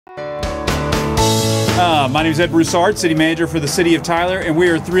My name is Ed Broussard, City Manager for the City of Tyler, and we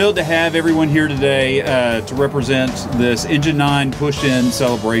are thrilled to have everyone here today to represent this Engine 9 push-in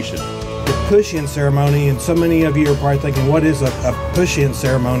celebration. The push-in ceremony, and so many of you are probably thinking, what is a push-in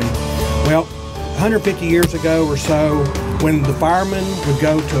ceremony? Well, 150 years ago or so, when the firemen would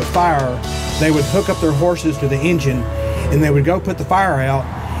go to a fire, they would hook up their horses to the engine, and they would go put the fire out,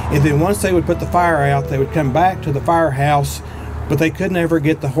 and then once they would put the fire out, they would come back to the firehouse, but they could never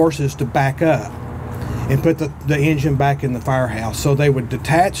get the horses to back up and put the engine back in the firehouse. So they would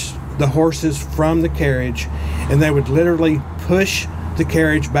detach the horses from the carriage, and they would literally push the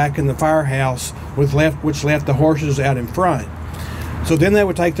carriage back in the firehouse, which left the horses out in front. So then they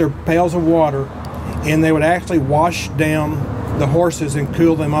would take their pails of water, and they would actually wash down the horses and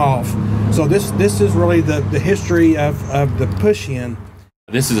cool them off. So this is really the history of the push-in.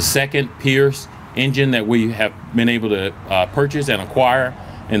 This is the second Pierce engine that we have been able to purchase and acquire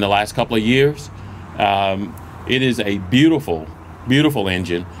in the last couple of years. It is a beautiful, beautiful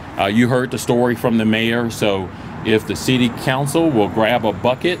engine. You heard the story from the mayor, so if the city council will grab a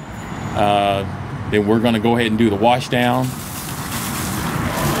bucket, then we're going to go ahead and do the wash down.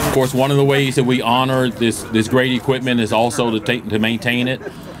 Of course, one of the ways that we honor this great equipment is also to maintain it.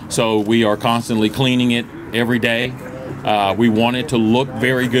 So we are constantly cleaning it every day. We want it to look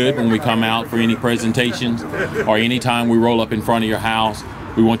very good when we come out for any presentations or anytime we roll up in front of your house.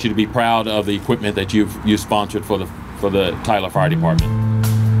 We want you to be proud of the equipment that you've sponsored for the Tyler Fire Department.